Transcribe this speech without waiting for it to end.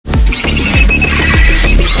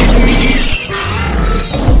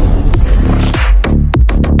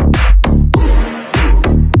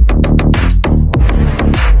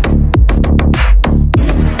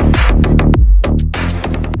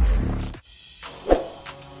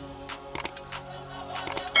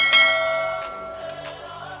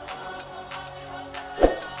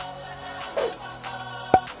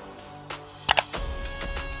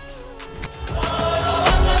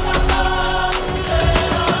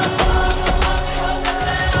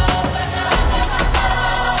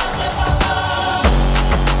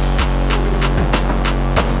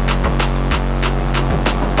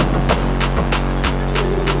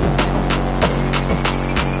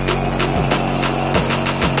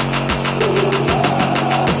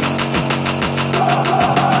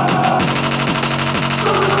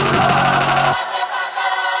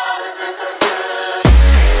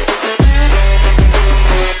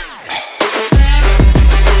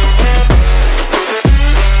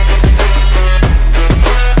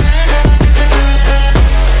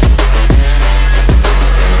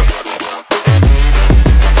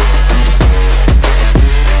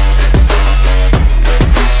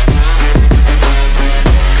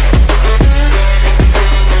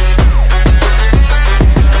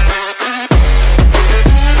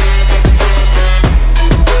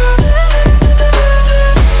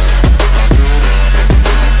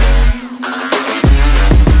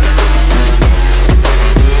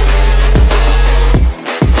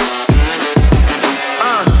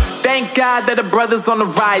God that the brothers on the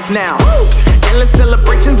rise now. Endless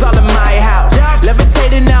celebrations all in my house.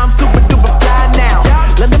 Levitating now, I'm super duper fly now.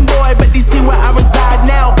 London boy, but DC